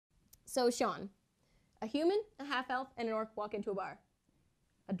So, Sean, a human, a half-elf, and an orc walk into a bar.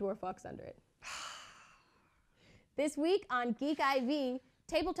 A dwarf walks under it. This week on Geek IV,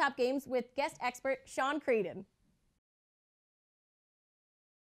 tabletop games with guest expert Sean Creedon.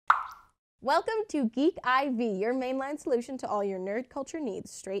 Welcome to Geek IV, your mainline solution to all your nerd culture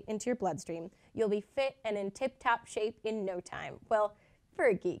needs straight into your bloodstream. You'll be fit and in tip-top shape in no time. Well, for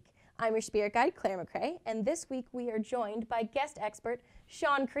a geek. I'm your spirit guide, Claire McCrae, and this week we are joined by guest expert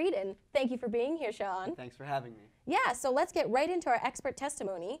Sean Creedon. Thank you for being here, Sean. Thanks for having me. Yeah, so let's get right into our expert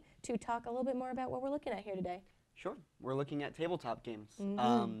testimony to talk a little bit more about what we're looking at here today. Sure. We're looking at tabletop games.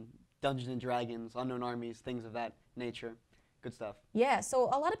 Dungeons and Dragons, Unknown Armies, things of that nature. Good stuff. Yeah, so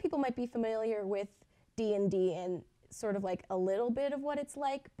a lot of people might be familiar with D&D and sort of like a little bit of what it's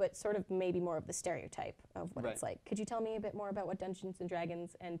like, but sort of maybe more of the stereotype of what it's like. Could you tell me a bit more about what Dungeons and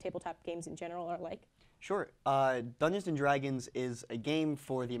Dragons and tabletop games in general are like? Sure. Dungeons and Dragons is a game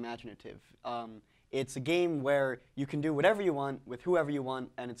for the imaginative. It's a game where you can do whatever you want with whoever you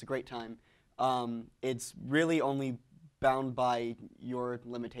want, and it's a great time. It's really only bound by your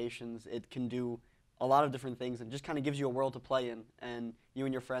limitations. It can do a lot of different things and just kind of gives you a world to play in, and you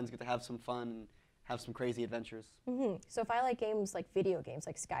and your friends get to have some fun and have some crazy adventures. So if I like games like video games,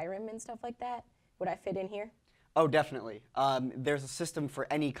 like Skyrim and stuff like that, would I fit in here? Oh, definitely. There's a system for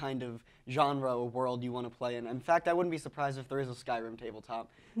any kind of genre or world you want to play in. In fact, I wouldn't be surprised if there is a Skyrim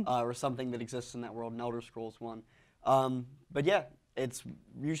tabletop or something that exists in that world, an Elder Scrolls one. But yeah, it's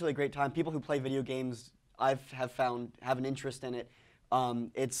usually a great time. People who play video games, have found, have an interest in it.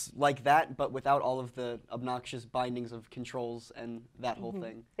 It's like that, but without all of the obnoxious bindings of controls and that whole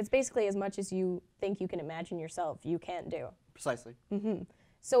thing. It's basically as much as you think you can imagine yourself, you can do. Precisely.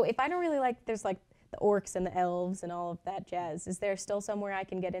 So if I don't really like, there's like the orcs and the elves and all of that jazz, is there still somewhere I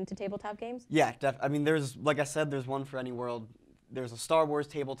can get into tabletop games? Yeah, I mean, there's, like I said, there's one for any world. There's a Star Wars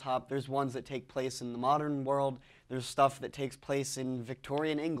tabletop. There's ones that take place in the modern world. There's stuff that takes place in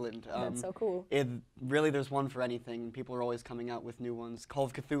Victorian England. That's so cool. Really, there's one for anything. People are always coming out with new ones. Call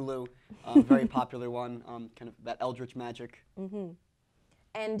of Cthulhu, very popular one, kind of that eldritch magic.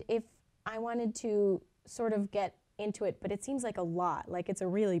 And if I wanted to sort of get into it, but it seems like a lot, like it's a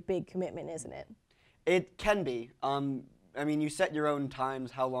really big commitment, isn't it? It can be. I mean, you set your own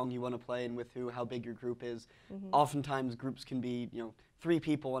times, how long you want to play and with who, how big your group is. Oftentimes, groups can be, 3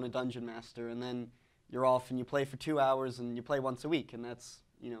 people and a dungeon master, and then you're off and you play for 2 hours and you play once a week, and that's,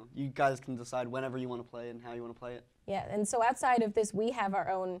 you guys can decide whenever you want to play and how you want to play it. Yeah, and so outside of this, we have our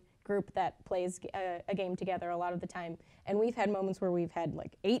own group that plays a game together a lot of the time, and we've had moments where we've had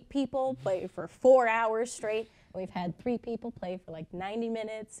like 8 people play for 4 hours straight, and we've had 3 people play for like 90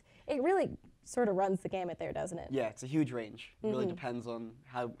 minutes. It really sort of runs the gamut there, doesn't it? Yeah, it's a huge range. It really depends on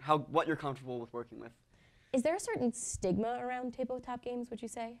what you're comfortable with working with. Is there a certain stigma around tabletop games, would you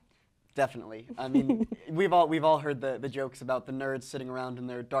say? Definitely. I mean, we've all heard the jokes about the nerds sitting around in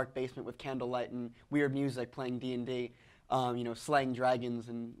their dark basement with candlelight and weird music playing D&D, slaying dragons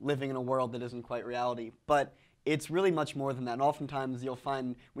and living in a world that isn't quite reality. But it's really much more than that. And oftentimes you'll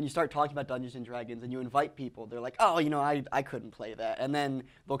find when you start talking about Dungeons and Dragons and you invite people, they're like, oh, I couldn't play that. And then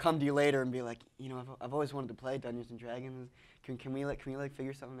they'll come to you later and be like, I've always wanted to play Dungeons and Dragons. Can we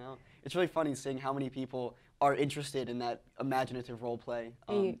figure something out? It's really funny seeing how many people are interested in that imaginative role play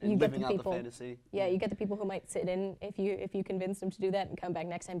and living out the fantasy. Yeah, you get the people who might sit in if you convince them to do that and come back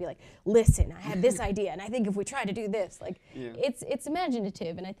next time and be like, listen, I have this idea and I think if we try to do this, it's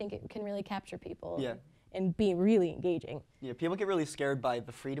imaginative and I think it can really capture people. Yeah. And be really engaging. Yeah, people get really scared by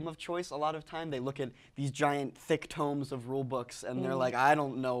the freedom of choice a lot of time. They look at these giant, thick tomes of rule books, and they're like, I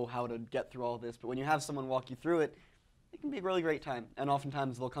don't know how to get through all this. But when you have someone walk you through it, it can be a really great time. And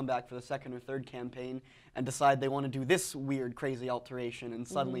oftentimes they'll come back for the 2nd or 3rd campaign and decide they want to do this weird, crazy alteration, and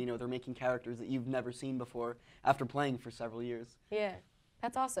suddenly, they're making characters that you've never seen before after playing for several years. Yeah,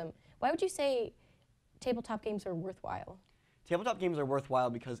 that's awesome. Why would you say tabletop games are worthwhile? Tabletop games are worthwhile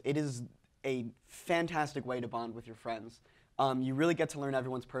because it is a fantastic way to bond with your friends. You really get to learn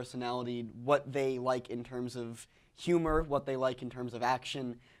everyone's personality, what they like in terms of humor, what they like in terms of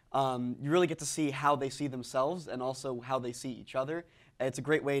action. You really get to see how they see themselves and also how they see each other. It's a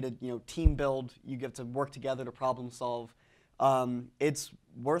great way to team build. You get to work together to problem solve. It's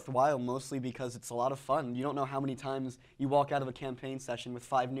worthwhile mostly because it's a lot of fun. You don't know how many times you walk out of a campaign session with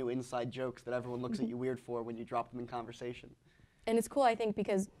 5 new inside jokes that everyone looks at you weird for when you drop them in conversation. And it's cool, I think,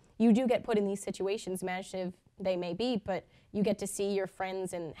 because you do get put in these situations, imaginative they may be, but you get to see your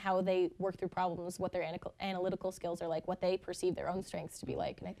friends and how they work through problems, what their analytical skills are like, what they perceive their own strengths to be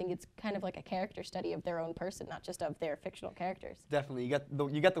like. And I think it's kind of like a character study of their own person, not just of their fictional characters. Definitely.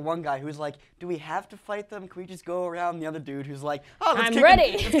 You get the one guy who's like, do we have to fight them? Can we just go around? And the other dude who's like, oh, I'm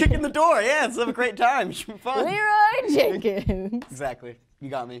ready. Let's kick in the door. Yeah, let's have a great time. It should be fun. Leroy Jenkins. Exactly. You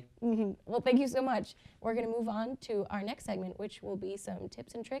got me. Well, thank you so much. We're going to move on to our next segment, which will be some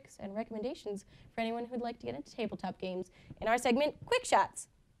tips and tricks and recommendations for anyone who'd like to get into tabletop games. In our segment, Quick Shots.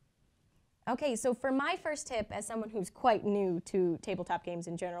 Okay, so for my first tip, as someone who's quite new to tabletop games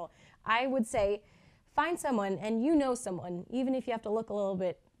in general, I would say find someone, and you know someone, even if you have to look a little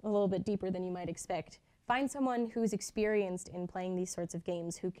bit deeper than you might expect. Find someone who's experienced in playing these sorts of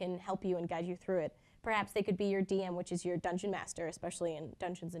games who can help you and guide you through it. Perhaps they could be your DM, which is your dungeon master, especially in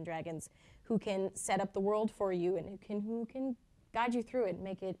Dungeons & Dragons, who can set up the world for you and who can guide you through it and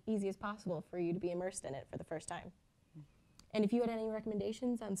make it easy as possible for you to be immersed in it for the first time. And if you had any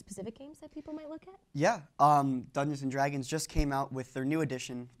recommendations on specific games that people might look at? Yeah, Dungeons & Dragons just came out with their new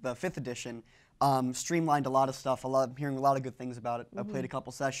edition, the 5th edition. Streamlined a lot of stuff. I'm hearing a lot of good things about it. I played a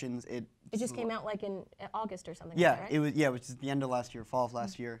couple sessions. It just came out like in August or something. Yeah, like that, right? it was the end of last year, fall of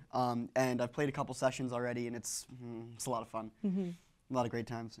last year. And I've played a couple sessions already, and it's a lot of fun. A lot of great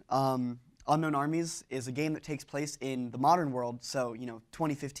times. Unknown Armies is a game that takes place in the modern world, so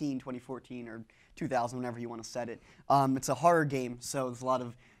 2015, 2014, or 2000, whenever you want to set it. It's a horror game, so there's a lot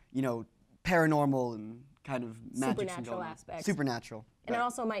of paranormal and kind of magic. Supernatural aspects. Supernatural. And it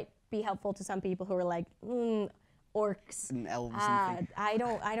also might be helpful to some people who are like, orcs and elves and things. I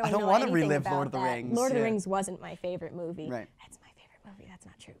don't don't want to relive Lord of the Rings. Lord of the Rings wasn't my favorite movie. Right. That's my favorite movie. That's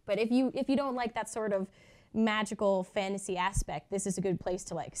not true. But if you don't like that sort of magical fantasy aspect, this is a good place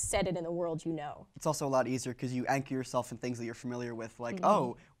to like set it in the world you know. It's also a lot easier because you anchor yourself in things that you're familiar with. Like,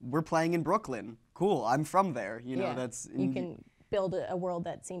 oh, we're playing in Brooklyn. Cool, I'm from there. You can build a world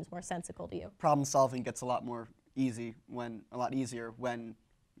that seems more sensical to you. Problem solving gets a lot easier when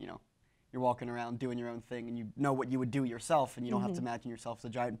you're walking around doing your own thing and you know what you would do yourself and you don't have to imagine yourself as a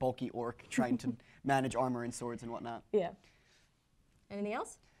giant bulky orc trying to manage armor and swords and whatnot. Yeah. Anything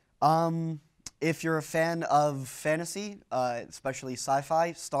else? If you're a fan of fantasy, especially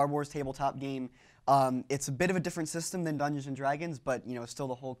sci-fi, Star Wars tabletop game, it's a bit of a different system than Dungeons & Dragons, but it's still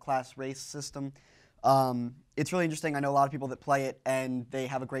the whole class race system. It's really interesting. I know a lot of people that play it, and they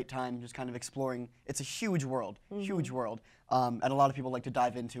have a great time just kind of exploring. It's a huge world, and a lot of people like to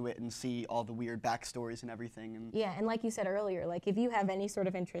dive into it and see all the weird backstories and everything. And yeah, and like you said earlier, like if you have any sort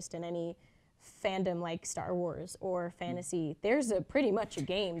of interest in any fandom like Star Wars or fantasy, there's pretty much a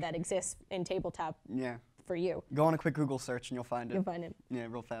game that exists in tabletop for you. Go on a quick Google search and you'll find it. You'll find it. Yeah,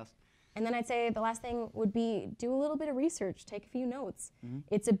 real fast. And then I'd say the last thing would be do a little bit of research, take a few notes.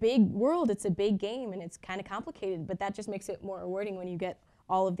 It's a big world, it's a big game, and it's kind of complicated, but that just makes it more rewarding when you get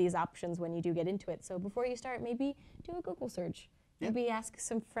all of these options when you do get into it. So before you start, maybe do a Google search. Maybe ask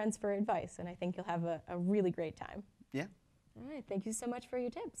some friends for advice, and I think you'll have a really great time. Yeah. All right, thank you so much for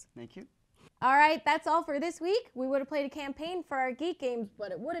your tips. Thank you. All right, that's all for this week. We would have played a campaign for our Geek games,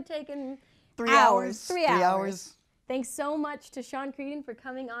 but it would have taken 3 hours. 3 hours. Thanks so much to Sean Creedon for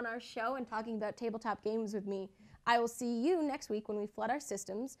coming on our show and talking about tabletop games with me. I will see you next week when we flood our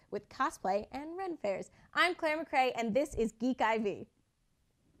systems with cosplay and Ren fairs. I'm Claire McCrae, and this is Geek IV.